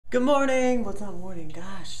Good morning! Well, it's not morning,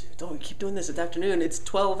 gosh. Don't keep doing this. It's afternoon. It's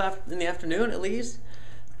 12 in the afternoon, at least.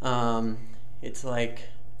 It's like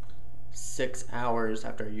 6 hours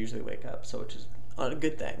after I usually wake up, so which is a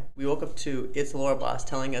good thing. We woke up to It's Laura Boss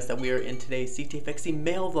telling us that we are in today's CTFxC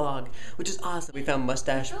Mail vlog, which is awesome. We found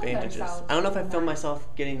mustache bandages. I don't know if I filmed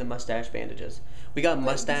myself getting the mustache bandages. We got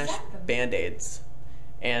mustache band-aids.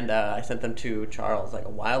 And I sent them to Charles like a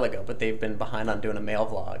while ago, but they've been behind on doing a mail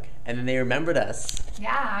vlog. And then they remembered us.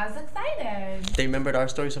 Yeah, I was excited. They remembered our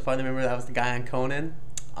story so far. They remember that was the guy on Conan.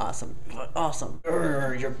 Awesome. Awesome.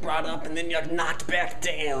 You're brought up and then you're knocked back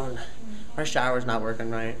down. Our shower's not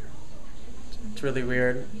working right. It's really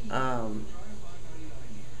weird. I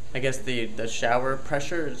guess the shower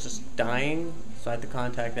pressure is just dying, so I have to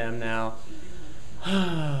contact them now.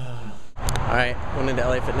 Alright, going into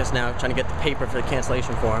LA Fitness now, trying to get the paper for the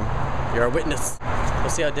cancellation form. You're a witness.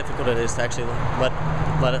 We'll see how difficult it is to actually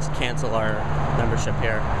let us cancel our membership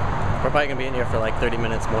here. We're probably going to be in here for like 30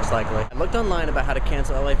 minutes, most likely. I looked online about how to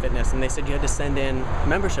cancel LA Fitness, and they said you had to send in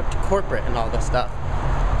membership to corporate and all this stuff.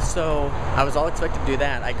 So I was all expected to do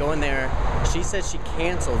that. I go in there, she says she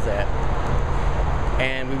cancels it,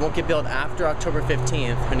 and we won't get billed after October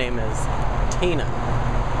 15th. Her name is Tina.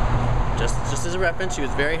 Just as a reference, she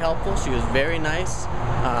was very helpful. She was very nice,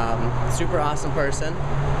 super awesome person.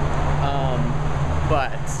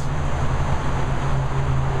 But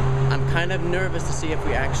I'm kind of nervous to see if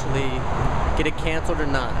we actually get it canceled or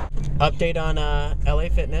not. Update on LA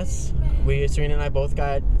Fitness. Serena and I both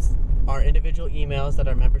got our individual emails that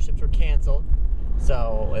our memberships were canceled.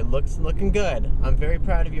 So it looking good. I'm very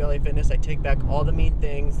proud of you, LA Fitness. I take back all the mean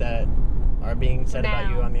things that are being said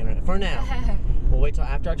about you on the internet. For now. We'll wait till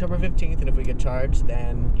after October 15th, and if we get charged,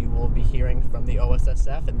 then you will be hearing from the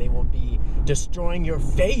OSSF, and they will be destroying your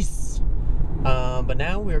face. But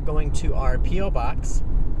now we're going to our P.O. box,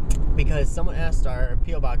 because someone asked our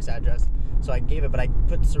P.O. box address, so I gave it, but I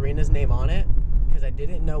put Serena's name on it, because I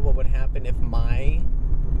didn't know what would happen if my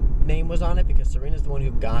name was on it, because Serena's the one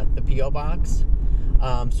who got the P.O. box.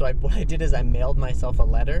 So what I did is I mailed myself a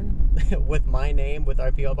letter with my name, with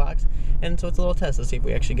our P.O. box, and so it's a little test to see if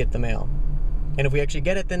we actually get the mail. And if we actually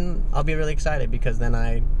get it, then I'll be really excited, because then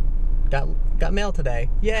I got mail today.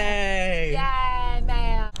 Yay! Yay,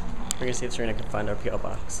 mail! We're gonna see if Serena can find our P.O.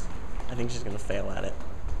 box. I think she's gonna fail at it.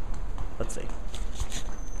 Let's see.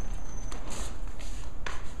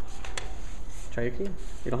 Try your key.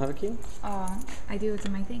 You don't have a key? Oh, I do. It's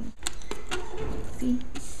in my thing. See?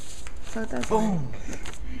 So it does. Boom!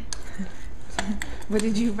 What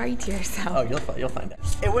did you write to yourself? Oh, you'll find it.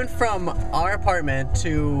 It went from our apartment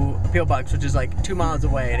to a P.O. box, which is like 2 miles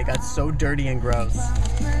away, and it got so dirty and gross.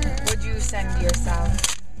 What'd you send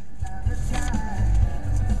yourself?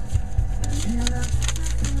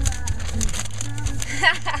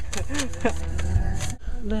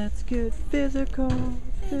 Let's get physical.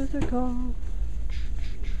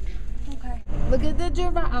 Okay. Look at the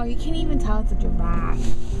giraffe. Oh, you can't even tell it's a giraffe.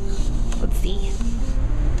 Let's see.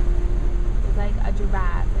 It's like a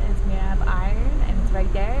giraffe, and it's made out of iron, and it's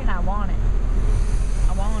right there, and I want it.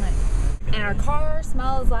 I want it. And our car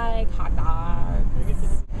smells like hot dogs.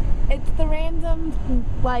 It's the random,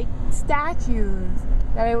 like, statues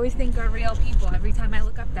that I always think are real people. Every time I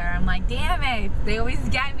look up there, I'm like, damn it, they always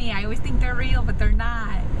get me. I always think they're real, but they're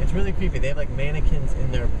not. It's really creepy. They have like mannequins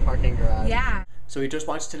in their parking garage. Yeah. So we just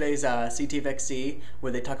watched today's CTFxC,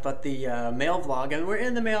 where they talk about the mail vlog, and we're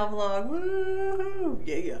in the mail vlog. Woo!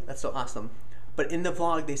 Yeah, that's so awesome. But in the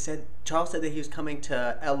vlog, Charles said that he was coming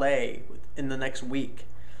to LA in the next week.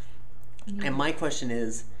 Mm-hmm. And my question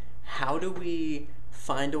is, how do we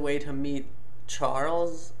find a way to meet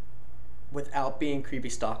Charles without being creepy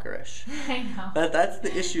stalkerish? I know. That's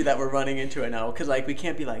the issue that we're running into right now. Because like we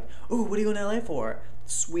can't be like, ooh, what are you going to LA for?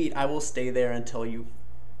 Sweet, I will stay there until you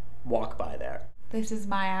walk by there. This is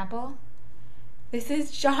my apple. This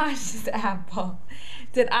is Josh's apple.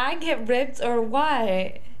 Did I get ripped or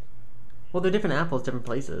what? Well, they're different apples, different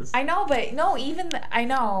places. I know, but no, I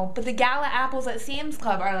know, but the Gala apples at Sam's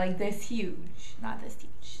Club are like this huge, not this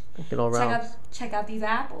huge. Get all around. Check out these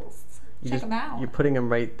apples. Check them out. You're putting them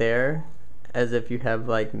right there, as if you have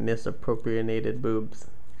like misappropriated boobs.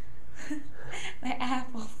 My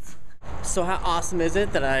apples. So how awesome is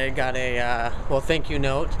it that I got a thank you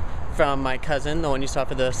note from my cousin, the one you saw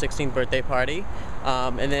for the 16th birthday party,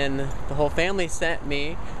 and then the whole family sent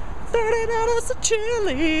me $30 of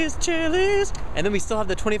Chili's, and then we still have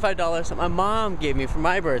the $25 that my mom gave me for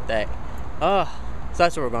my birthday. Oh, so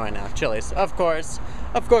that's where we're going now, Chili's. Of course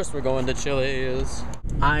we're going to Chili's.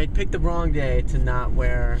 I picked the wrong day to not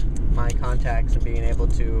wear my contacts and being able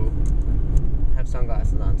to have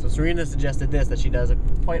sunglasses on. So Serena suggested this, that she does it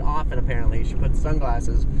quite often apparently. She puts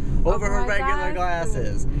sunglasses over her regular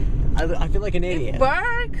glasses. I feel like an idiot. It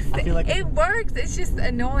works. I feel like it works. It's just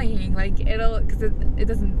annoying. Like because it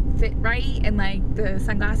doesn't fit right, and like the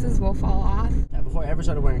sunglasses will fall off. Yeah, before I ever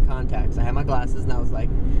started wearing contacts, I had my glasses, and I was like,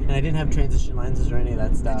 and I didn't have transition lenses or any of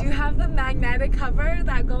that stuff. Did you have the magnetic cover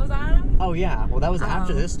that goes on them? Oh yeah. Well, that was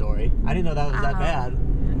after this story. I didn't know that was that bad.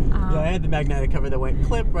 Yeah, I had the magnetic cover that went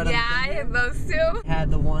clip right on the Yeah, I had those too. I had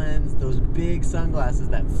those big sunglasses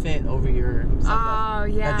that fit over your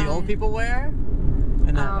sunglasses. Oh yeah. That the old people wear.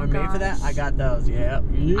 And that are made for that. I got those. Yeah.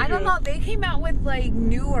 I don't know. They came out with like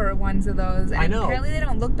newer ones of those, and I know. apparently they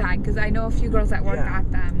don't look bad because I know a few girls that work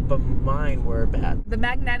at them. But mine were bad. The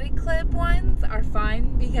magnetic clip ones are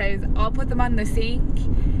fun because I'll put them on the sink,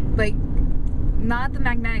 like not the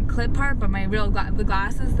magnetic clip part, but my real the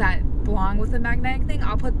glasses that belong with the magnetic thing.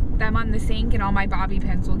 I'll put them on the sink, and all my bobby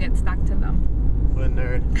pins will get stuck to them. What a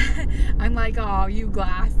nerd. I'm like, oh, you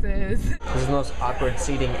glasses. This is the most awkward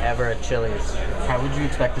seating ever at Chili's. How would you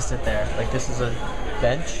expect to sit there? Like, this is a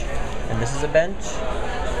bench, and this is a bench,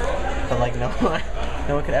 but like no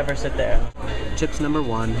one could ever sit there. Chips number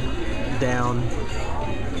 1, down.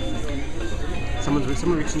 Someone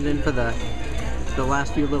reaching in for the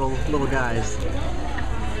last few little guys.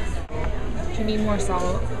 You need more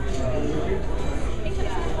salt.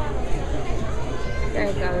 There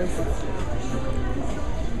it goes.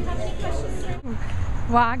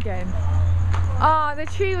 Walking. Oh, the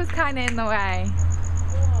tree was kind of in the way.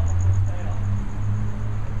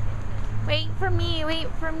 Wait for me, wait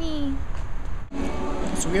for me.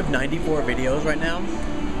 So we have 94 videos right now.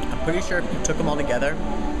 I'm pretty sure if you took them all together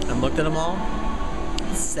and looked at them all,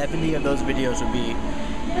 70 of those videos would be,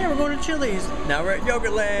 hey, we're going to Chili's. Now we're at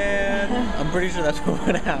Yogurtland. I'm pretty sure that's what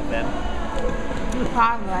would happen.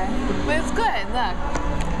 Probably. But it's good, look.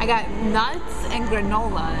 I got nuts and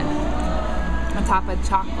granola on top of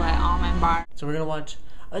chocolate almond bar. So we're gonna watch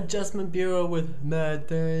Adjustment Bureau with Matt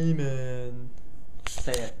Damon.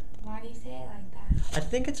 Say it. Why do you say it like that? I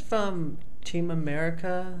think it's from Team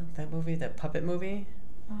America, that movie, that puppet movie.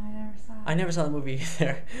 Oh, I never saw it. I never saw the movie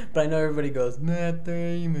either, but I know everybody goes, Matt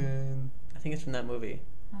Damon. I think it's from that movie.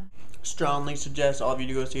 Strongly suggest all of you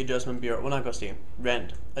to go see Adjustment Bureau. Well, not go see,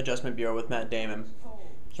 rent Adjustment Bureau with Matt Damon.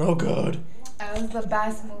 So good. It was the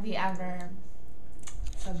best movie ever.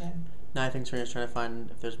 So good. Now I think Serena's trying to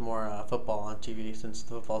find if there's more football on TV since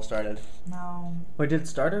the football started. No. Wait, did it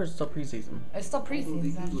start or is it still preseason? It's still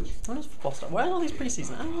preseason. When does football start? Why are all these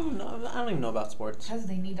preseason? I don't even know about sports. Because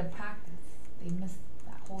they need to practice. They missed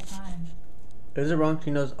that whole time. Is it wrong?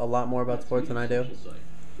 She knows a lot more about sports than I do.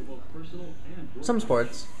 Some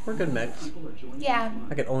sports. We're a good mix. Yeah.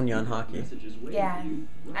 I could own you on hockey. Yeah.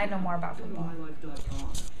 I know more about football.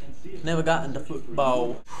 Never got into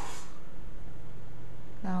football.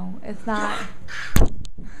 No, it's not.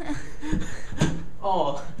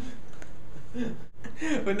 Oh.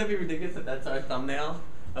 Wouldn't that be ridiculous if that's our thumbnail?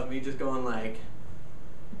 Of me just going like...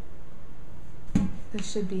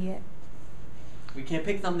 This should be it. We can't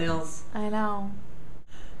pick thumbnails. I know.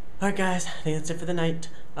 Alright guys, I think that's it for the night.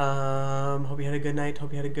 Hope you had a good night.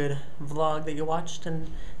 Hope you had a good vlog that you watched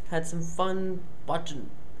and had some fun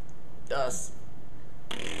watching us.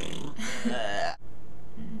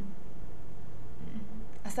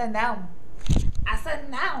 I said no. I said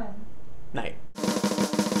no. Night.